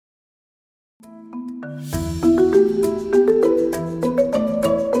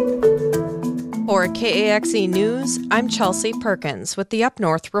KAXE News, I'm Chelsea Perkins with the Up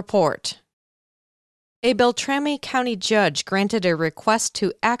North Report. A Beltrami County judge granted a request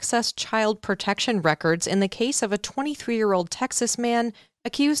to access child protection records in the case of a 23-year-old Texas man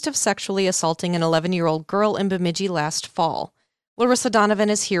accused of sexually assaulting an 11-year-old girl in Bemidji last fall. Larissa Donovan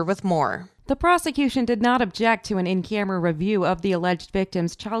is here with more. The prosecution did not object to an in-camera review of the alleged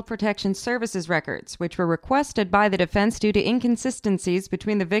victim's Child Protection Services records, which were requested by the defense due to inconsistencies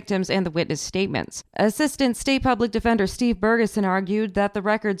between the victims and the witness statements. Assistant State Public Defender Steve Bergeson argued that the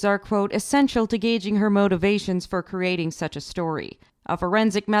records are, quote, essential to gauging her motivations for creating such a story. A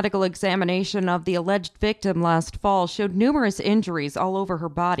forensic medical examination of the alleged victim last fall showed numerous injuries all over her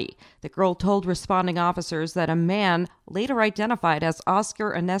body. The girl told responding officers that a man, later identified as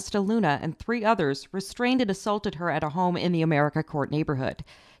Oscar Anesta Luna, and 3 others restrained and assaulted her at a home in the America Court neighborhood.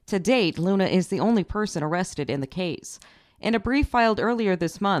 To date, Luna is the only person arrested in the case. In a brief filed earlier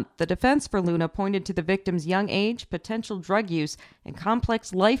this month, the defense for Luna pointed to the victim's young age, potential drug use, and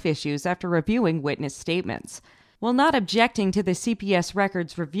complex life issues after reviewing witness statements. While not objecting to the CPS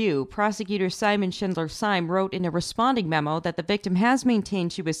records review, prosecutor Simon Schindler-Syme wrote in a responding memo that the victim has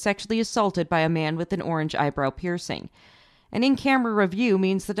maintained she was sexually assaulted by a man with an orange eyebrow piercing. An in-camera review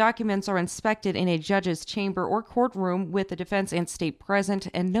means the documents are inspected in a judge's chamber or courtroom with the defense and state present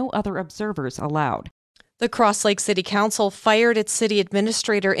and no other observers allowed. The Crosslake City Council fired its city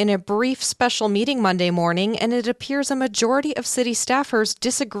administrator in a brief special meeting Monday morning, and it appears a majority of city staffers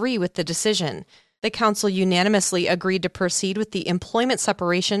disagree with the decision. The council unanimously agreed to proceed with the employment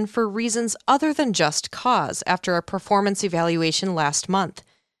separation for reasons other than just cause after a performance evaluation last month.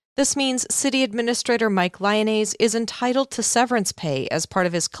 This means City Administrator Mike Lyonnaise is entitled to severance pay as part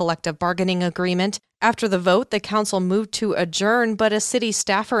of his collective bargaining agreement. After the vote, the council moved to adjourn, but a city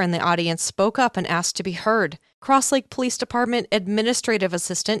staffer in the audience spoke up and asked to be heard. Crosslake Police Department Administrative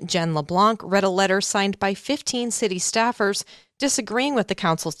Assistant Jen LeBlanc read a letter signed by 15 city staffers disagreeing with the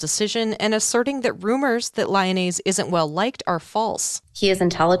council's decision and asserting that rumors that Lyonnaise isn't well liked are false. He is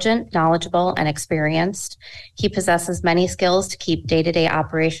intelligent, knowledgeable, and experienced. He possesses many skills to keep day-to-day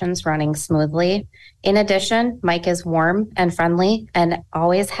operations running smoothly. In addition, Mike is warm and friendly and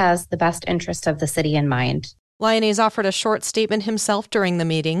always has the best interest of the city in mind. Lyonnaise offered a short statement himself during the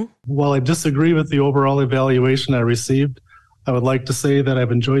meeting. While I disagree with the overall evaluation I received, I would like to say that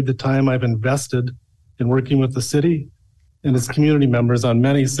I've enjoyed the time I've invested in working with the city and its community members on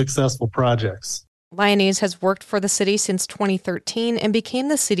many successful projects. Lyonnaise has worked for the city since 2013 and became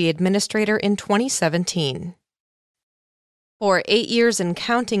the city administrator in 2017. For 8 years and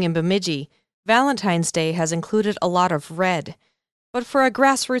counting in Bemidji, Valentine's Day has included a lot of red. But for a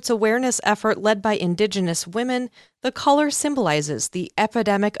grassroots awareness effort led by Indigenous women, the color symbolizes the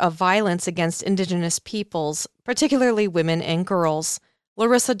epidemic of violence against Indigenous peoples, particularly women and girls.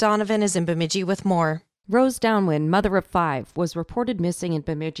 Larissa Donovan is in Bemidji with more. Rose Downwin, mother of 5, was reported missing in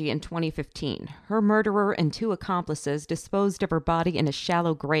Bemidji in 2015. Her murderer and 2 accomplices disposed of her body in a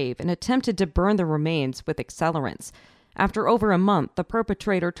shallow grave and attempted to burn the remains with accelerants. After over a month, the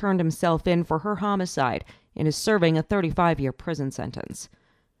perpetrator turned himself in for her homicide and is serving a 35-year prison sentence.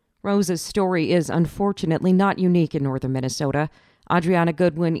 Rose's story is unfortunately not unique in northern Minnesota. Adriana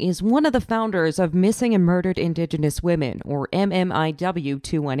Goodwin is one of the founders of Missing and Murdered Indigenous Women, or MMIW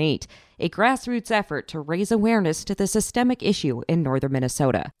 218, a grassroots effort to raise awareness to the systemic issue in northern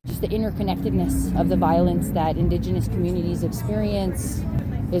Minnesota. Just the interconnectedness of the violence that Indigenous communities experience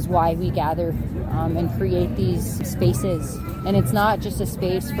is why we gather and create these spaces. And it's not just a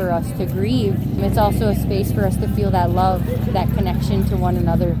space for us to grieve, it's also a space for us to feel that love, that connection to one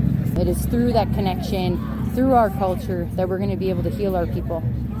another. It is through that connection, through our culture, that we're going to be able to heal our people.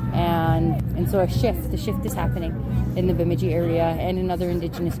 And so the shift is happening in the Bemidji area and in other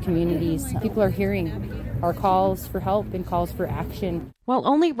Indigenous communities. People are hearing our calls for help and calls for action. While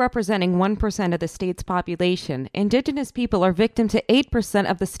only representing 1% of the state's population, Indigenous people are victim to 8%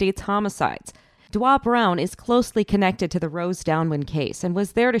 of the state's homicides. Dwa Brown is closely connected to the Rose Downwin case and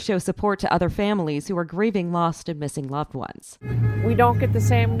was there to show support to other families who are grieving lost and missing loved ones. We don't get the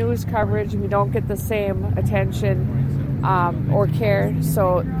same news coverage. We don't get the same attention or care.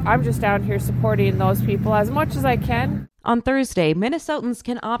 So I'm just down here supporting those people as much as I can. On Thursday, Minnesotans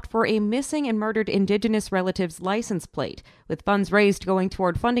can opt for a missing and murdered Indigenous relatives license plate, with funds raised going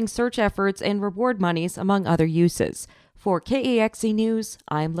toward funding search efforts and reward monies, among other uses. For KAXE News,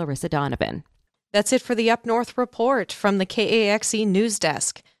 I'm Larissa Donovan. That's it for the Up North Report from the KAXE News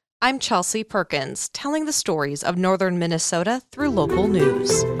Desk. I'm Chelsea Perkins, telling the stories of northern Minnesota through local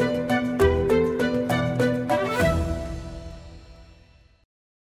news.